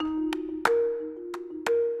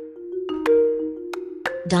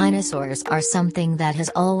Dinosaurs are something that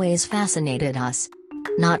has always fascinated us.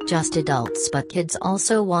 Not just adults but kids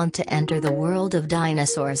also want to enter the world of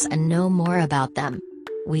dinosaurs and know more about them.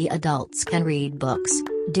 We adults can read books,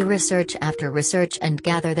 do research after research and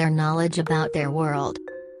gather their knowledge about their world.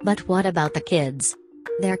 But what about the kids?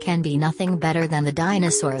 There can be nothing better than the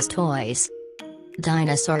dinosaurs toys.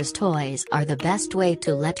 Dinosaurs toys are the best way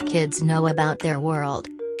to let kids know about their world.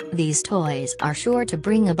 These toys are sure to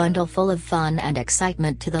bring a bundle full of fun and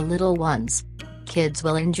excitement to the little ones. Kids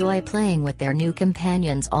will enjoy playing with their new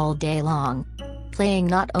companions all day long. Playing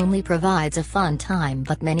not only provides a fun time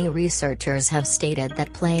but many researchers have stated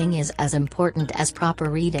that playing is as important as proper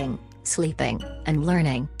reading, sleeping, and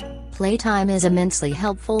learning. Playtime is immensely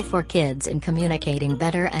helpful for kids in communicating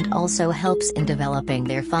better and also helps in developing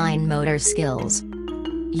their fine motor skills.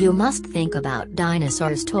 You must think about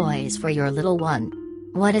dinosaurs toys for your little one.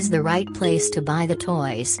 What is the right place to buy the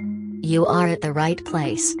toys? You are at the right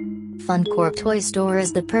place. Funcorp Toy Store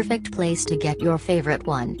is the perfect place to get your favorite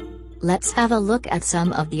one. Let's have a look at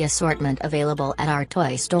some of the assortment available at our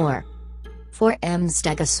toy store. 4M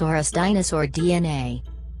Stegosaurus Dinosaur DNA.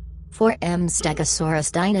 4M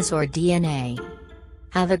Stegosaurus Dinosaur DNA.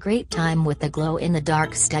 Have a great time with the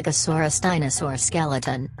glow-in-the-dark Stegosaurus dinosaur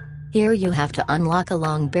skeleton. Here you have to unlock a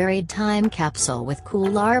long buried time capsule with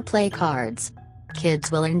cool R-Play cards.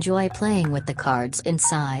 Kids will enjoy playing with the cards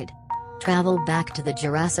inside. Travel back to the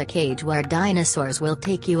Jurassic Age where dinosaurs will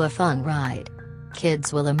take you a fun ride.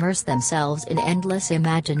 Kids will immerse themselves in endless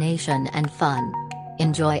imagination and fun.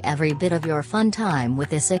 Enjoy every bit of your fun time with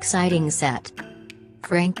this exciting set.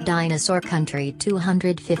 Frank Dinosaur Country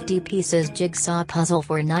 250 pieces jigsaw puzzle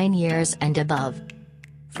for 9 years and above.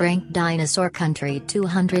 Frank Dinosaur Country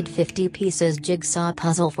 250 pieces jigsaw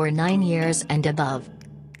puzzle for 9 years and above.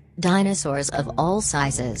 Dinosaurs of all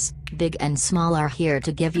sizes, big and small, are here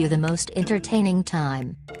to give you the most entertaining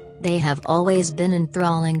time. They have always been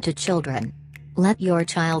enthralling to children. Let your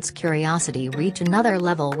child's curiosity reach another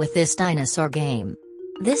level with this dinosaur game.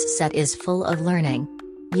 This set is full of learning.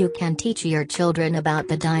 You can teach your children about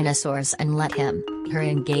the dinosaurs and let her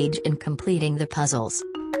engage in completing the puzzles.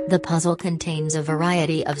 The puzzle contains a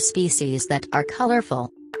variety of species that are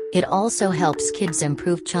colorful. It also helps kids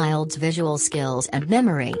improve child's visual skills and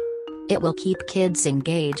memory. It will keep kids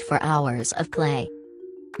engaged for hours of play.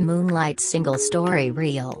 Moonlight Single Story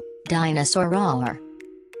Reel, Dinosaur Roar.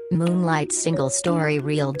 Moonlight Single Story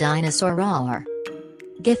Reel Dinosaur Roar.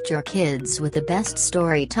 Gift your kids with the best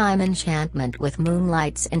story time enchantment with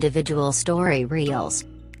Moonlight's individual story reels.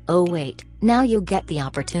 Oh wait, now you get the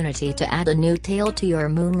opportunity to add a new tale to your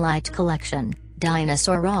Moonlight collection,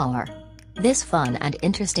 Dinosaur Roar. This fun and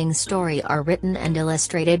interesting story are written and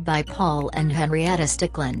illustrated by Paul and Henrietta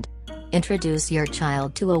Stickland. Introduce your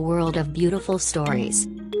child to a world of beautiful stories.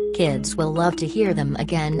 Kids will love to hear them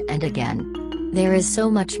again and again. There is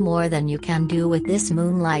so much more than you can do with this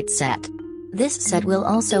Moonlight set. This set will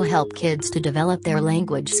also help kids to develop their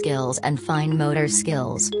language skills and fine motor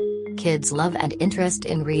skills. Kids' love and interest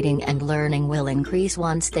in reading and learning will increase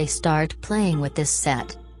once they start playing with this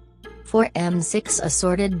set. 4M6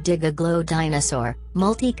 Assorted Dig-A-Glow Dinosaur,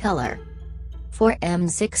 Multicolor.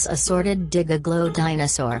 4M6 Assorted Dig-A-Glow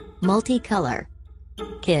Dinosaur, Multicolor.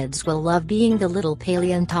 Kids will love being the little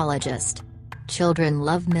paleontologist. Children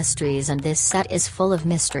love mysteries and this set is full of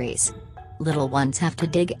mysteries. Little ones have to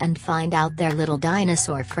dig and find out their little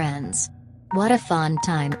dinosaur friends. What a fun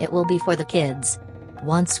time it will be for the kids.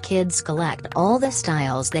 Once kids collect all the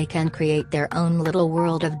styles, they can create their own little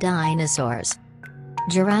world of dinosaurs.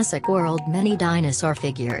 Jurassic World Mini Dinosaur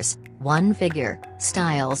Figures, 1 figure,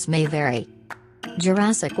 styles may vary.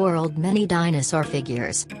 Jurassic World Mini Dinosaur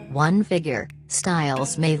Figures, 1 figure,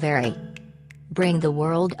 styles may vary. Bring the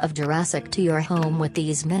world of Jurassic to your home with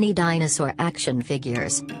these mini dinosaur action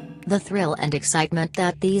figures. The thrill and excitement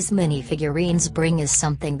that these mini figurines bring is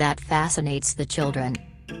something that fascinates the children.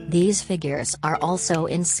 These figures are also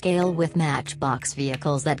in scale with Matchbox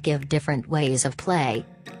vehicles that give different ways of play.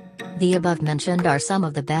 The above mentioned are some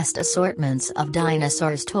of the best assortments of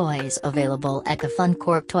dinosaurs toys available at the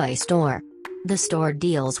Funcorp Toy Store. The store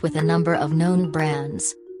deals with a number of known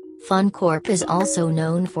brands. Funcorp is also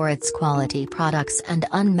known for its quality products and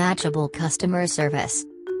unmatchable customer service.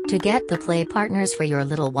 To get the play partners for your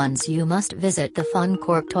little ones, you must visit the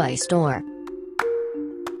Funcorp Toy Store.